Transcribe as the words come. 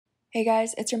Hey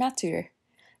guys, it's your math tutor.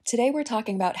 Today we're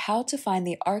talking about how to find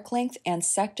the arc length and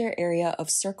sector area of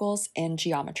circles in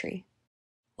geometry.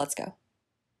 Let's go.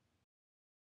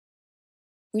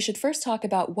 We should first talk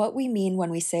about what we mean when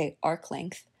we say arc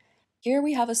length. Here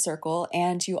we have a circle,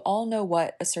 and you all know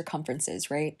what a circumference is,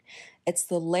 right? It's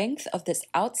the length of this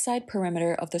outside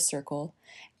perimeter of the circle,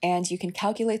 and you can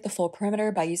calculate the full perimeter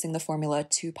by using the formula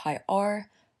 2 pi r,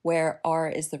 where r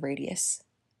is the radius.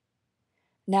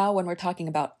 Now, when we're talking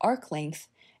about arc length,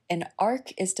 an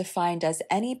arc is defined as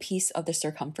any piece of the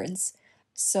circumference,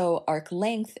 so arc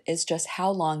length is just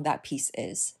how long that piece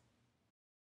is.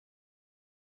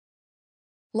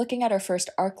 Looking at our first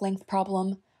arc length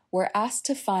problem, we're asked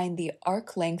to find the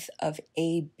arc length of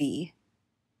AB.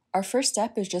 Our first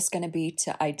step is just going to be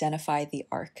to identify the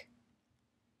arc.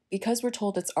 Because we're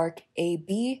told it's arc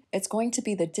AB, it's going to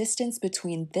be the distance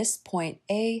between this point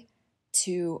A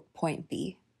to point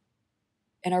B.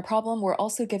 In our problem, we're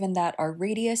also given that our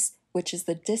radius, which is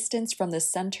the distance from the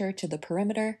center to the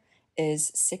perimeter,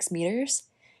 is 6 meters,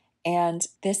 and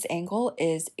this angle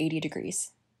is 80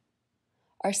 degrees.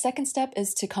 Our second step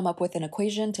is to come up with an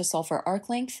equation to solve for arc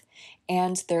length,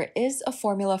 and there is a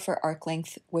formula for arc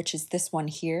length, which is this one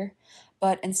here,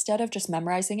 but instead of just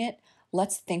memorizing it,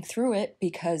 let's think through it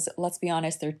because, let's be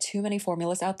honest, there are too many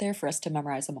formulas out there for us to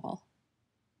memorize them all.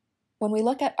 When we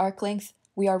look at arc length,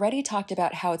 we already talked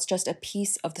about how it's just a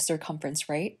piece of the circumference,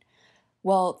 right?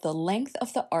 Well, the length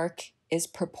of the arc is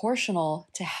proportional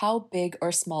to how big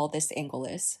or small this angle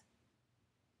is.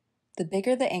 The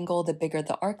bigger the angle, the bigger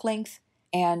the arc length,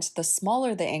 and the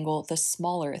smaller the angle, the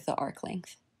smaller the arc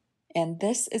length. And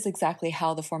this is exactly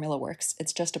how the formula works.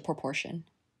 It's just a proportion.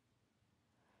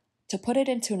 To put it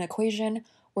into an equation,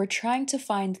 we're trying to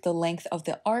find the length of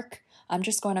the arc. I'm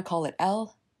just going to call it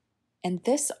L. And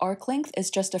this arc length is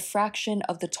just a fraction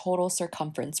of the total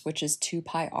circumference, which is 2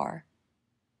 pi r,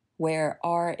 where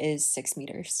r is 6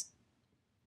 meters.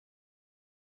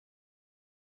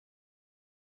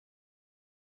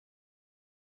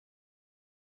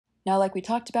 Now, like we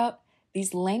talked about,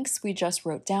 these lengths we just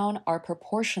wrote down are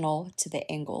proportional to the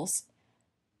angles.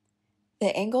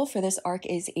 The angle for this arc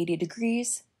is 80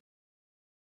 degrees,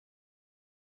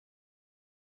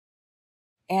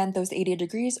 and those 80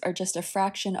 degrees are just a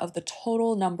fraction of the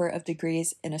total number of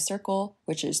degrees in a circle,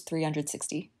 which is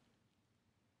 360.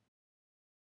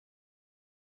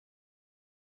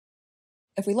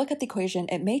 If we look at the equation,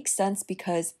 it makes sense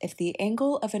because if the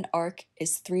angle of an arc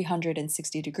is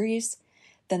 360 degrees,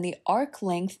 then the arc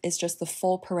length is just the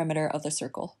full perimeter of the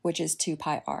circle, which is 2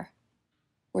 pi r.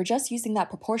 We're just using that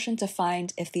proportion to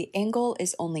find if the angle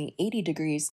is only 80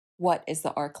 degrees, what is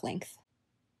the arc length?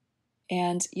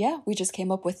 And yeah, we just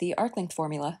came up with the arc length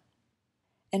formula.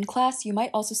 In class, you might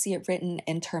also see it written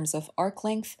in terms of arc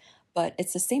length, but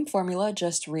it's the same formula,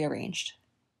 just rearranged.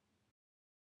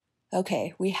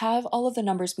 Okay, we have all of the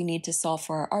numbers we need to solve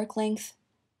for our arc length.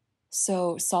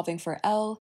 So solving for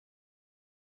L,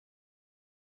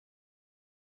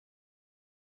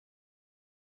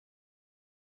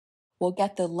 we'll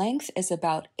get the length is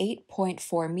about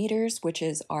 8.4 meters, which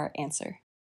is our answer.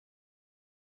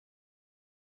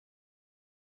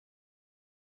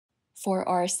 For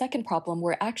our second problem,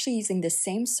 we're actually using the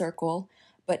same circle,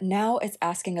 but now it's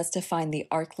asking us to find the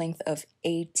arc length of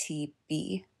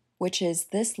ATB, which is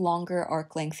this longer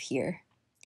arc length here.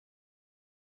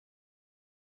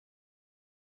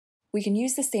 We can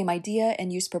use the same idea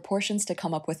and use proportions to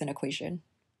come up with an equation.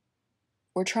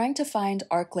 We're trying to find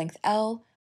arc length L,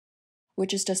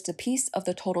 which is just a piece of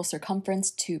the total circumference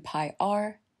 2 pi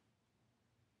r,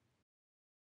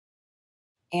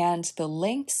 and the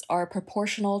lengths are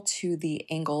proportional to the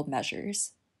angle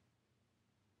measures.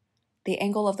 The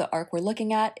angle of the arc we're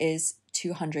looking at is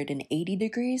 280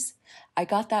 degrees. I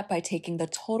got that by taking the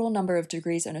total number of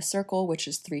degrees in a circle, which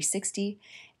is 360,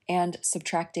 and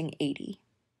subtracting 80.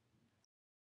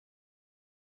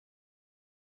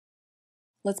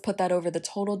 Let's put that over the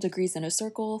total degrees in a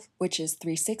circle, which is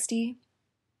 360.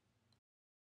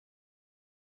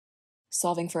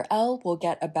 Solving for L, we'll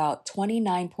get about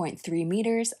 29.3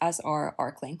 meters as our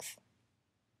arc length.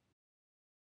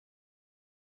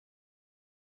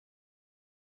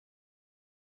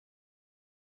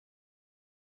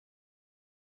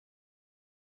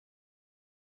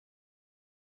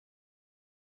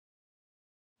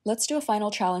 Let's do a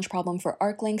final challenge problem for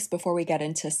arc lengths before we get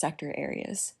into sector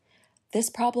areas. This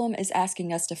problem is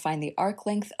asking us to find the arc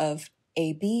length of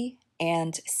AB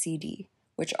and CD,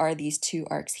 which are these two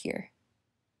arcs here.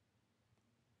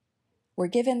 We're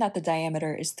given that the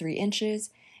diameter is 3 inches,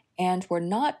 and we're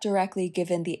not directly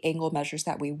given the angle measures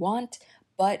that we want,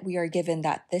 but we are given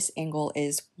that this angle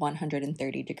is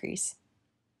 130 degrees.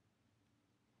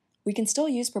 We can still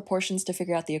use proportions to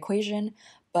figure out the equation,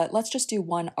 but let's just do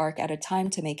one arc at a time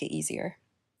to make it easier.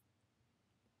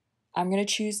 I'm going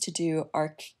to choose to do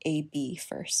arc AB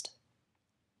first.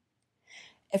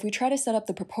 If we try to set up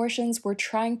the proportions, we're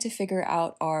trying to figure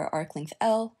out our arc length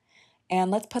L, and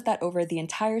let's put that over the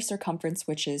entire circumference,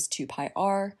 which is 2 pi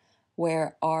r,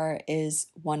 where r is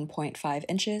 1.5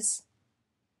 inches.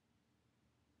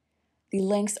 The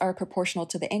lengths are proportional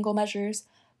to the angle measures,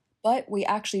 but we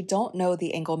actually don't know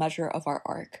the angle measure of our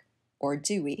arc, or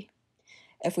do we?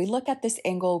 If we look at this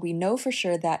angle, we know for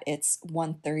sure that it's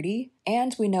 130,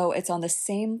 and we know it's on the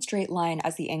same straight line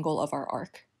as the angle of our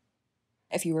arc.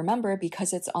 If you remember,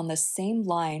 because it's on the same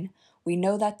line, we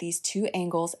know that these two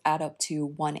angles add up to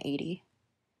 180.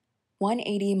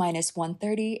 180 minus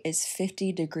 130 is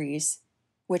 50 degrees,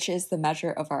 which is the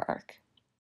measure of our arc.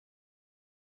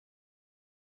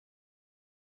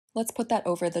 Let's put that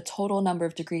over the total number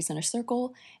of degrees in a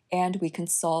circle, and we can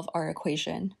solve our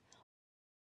equation.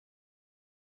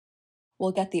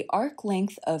 We'll get the arc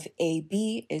length of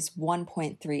AB is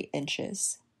 1.3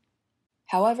 inches.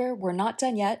 However, we're not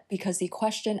done yet because the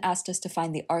question asked us to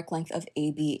find the arc length of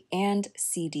AB and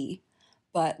CD.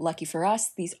 But lucky for us,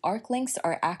 these arc lengths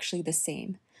are actually the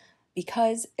same.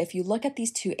 Because if you look at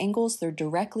these two angles, they're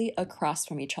directly across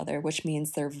from each other, which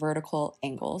means they're vertical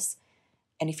angles.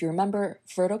 And if you remember,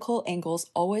 vertical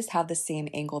angles always have the same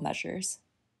angle measures.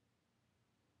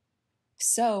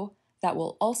 So that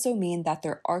will also mean that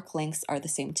their arc lengths are the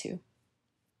same too.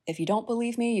 If you don't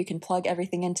believe me, you can plug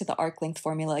everything into the arc length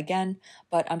formula again,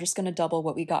 but I'm just going to double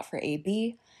what we got for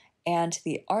AB, and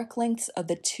the arc lengths of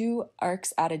the two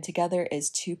arcs added together is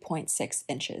 2.6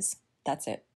 inches. That's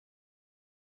it.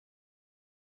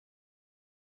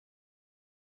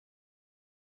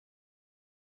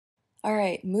 All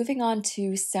right, moving on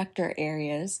to sector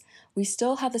areas. We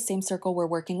still have the same circle we're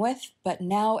working with, but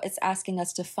now it's asking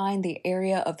us to find the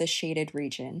area of the shaded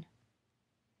region.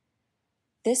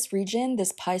 This region,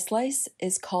 this pie slice,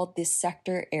 is called the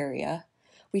sector area.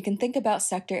 We can think about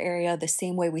sector area the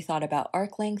same way we thought about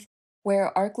arc length,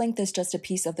 where arc length is just a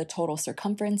piece of the total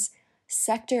circumference.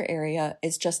 Sector area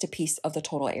is just a piece of the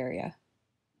total area.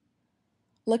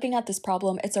 Looking at this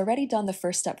problem, it's already done the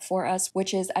first step for us,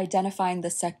 which is identifying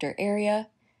the sector area.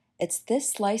 It's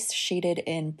this slice shaded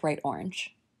in bright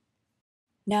orange.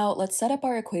 Now let's set up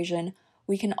our equation.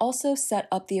 We can also set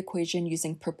up the equation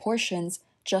using proportions,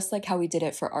 just like how we did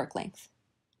it for arc length.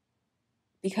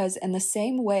 Because in the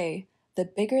same way, the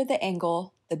bigger the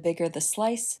angle, the bigger the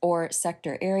slice or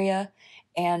sector area,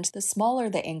 and the smaller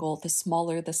the angle, the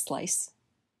smaller the slice.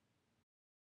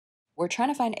 We're trying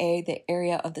to find A, the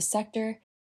area of the sector,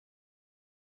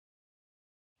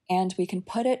 and we can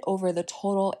put it over the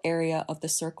total area of the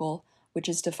circle, which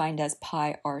is defined as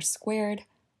pi r squared,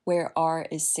 where r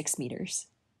is 6 meters.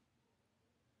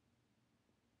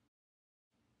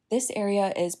 This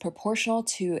area is proportional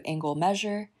to angle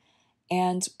measure,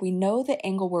 and we know the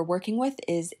angle we're working with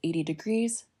is 80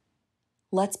 degrees.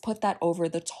 Let's put that over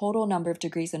the total number of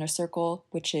degrees in a circle,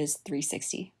 which is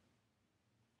 360.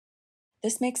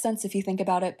 This makes sense if you think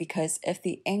about it, because if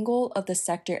the angle of the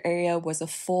sector area was a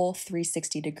full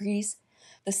 360 degrees,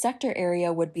 the sector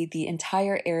area would be the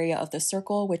entire area of the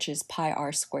circle, which is pi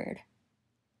r squared.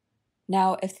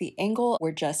 Now, if the angle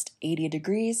were just 80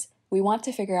 degrees, we want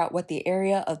to figure out what the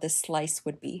area of the slice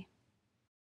would be.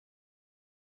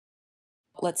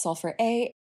 Let's solve for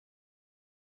A,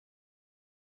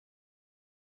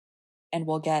 and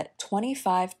we'll get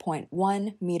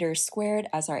 25.1 meters squared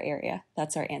as our area.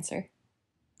 That's our answer.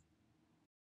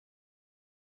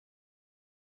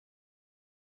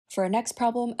 For our next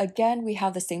problem, again, we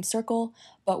have the same circle,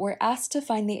 but we're asked to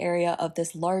find the area of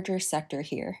this larger sector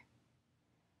here.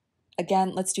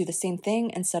 Again, let's do the same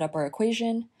thing and set up our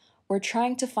equation. We're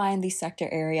trying to find the sector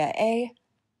area A.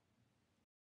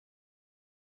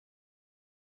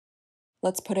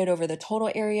 Let's put it over the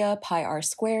total area, pi r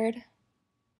squared.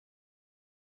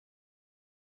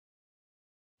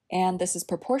 And this is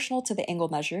proportional to the angle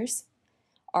measures.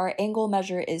 Our angle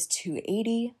measure is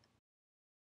 280,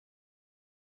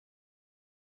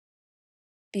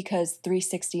 because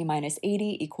 360 minus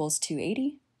 80 equals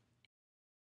 280.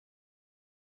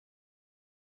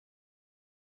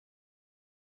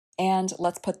 And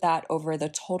let's put that over the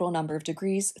total number of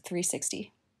degrees,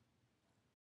 360.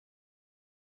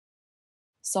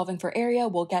 Solving for area,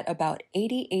 we'll get about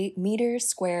 88 meters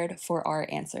squared for our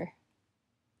answer.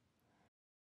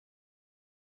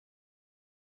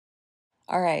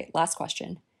 All right, last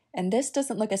question. And this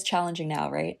doesn't look as challenging now,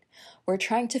 right? We're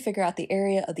trying to figure out the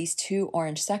area of these two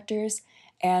orange sectors.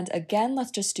 And again,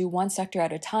 let's just do one sector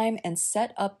at a time and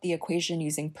set up the equation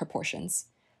using proportions.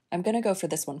 I'm going to go for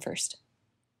this one first.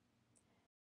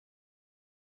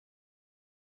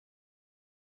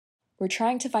 We're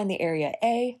trying to find the area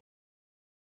A,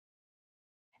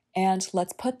 and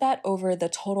let's put that over the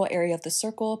total area of the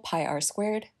circle, pi r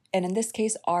squared, and in this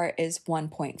case, r is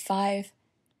 1.5.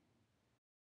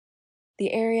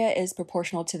 The area is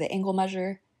proportional to the angle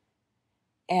measure,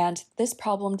 and this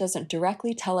problem doesn't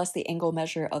directly tell us the angle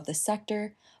measure of the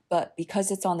sector, but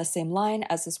because it's on the same line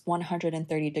as this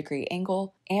 130-degree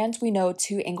angle, and we know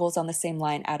two angles on the same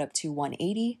line add up to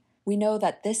 180, we know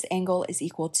that this angle is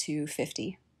equal to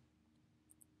 50.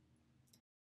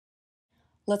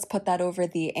 Let's put that over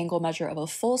the angle measure of a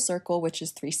full circle, which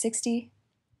is 360,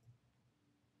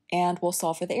 and we'll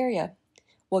solve for the area.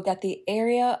 We'll get the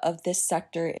area of this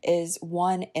sector is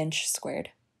 1 inch squared.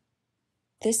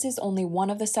 This is only one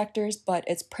of the sectors, but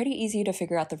it's pretty easy to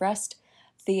figure out the rest.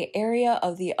 The area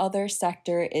of the other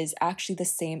sector is actually the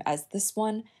same as this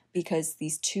one because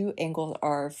these two angles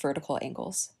are vertical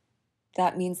angles.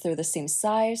 That means they're the same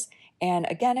size, and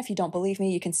again, if you don't believe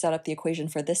me, you can set up the equation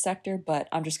for this sector, but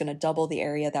I'm just going to double the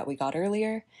area that we got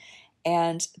earlier,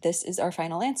 and this is our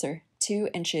final answer, 2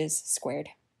 inches squared.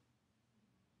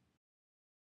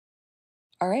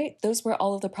 Alright, those were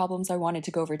all of the problems I wanted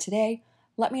to go over today.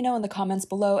 Let me know in the comments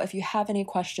below if you have any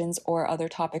questions or other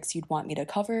topics you'd want me to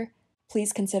cover.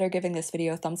 Please consider giving this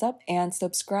video a thumbs up and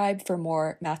subscribe for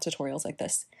more math tutorials like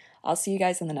this. I'll see you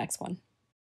guys in the next one.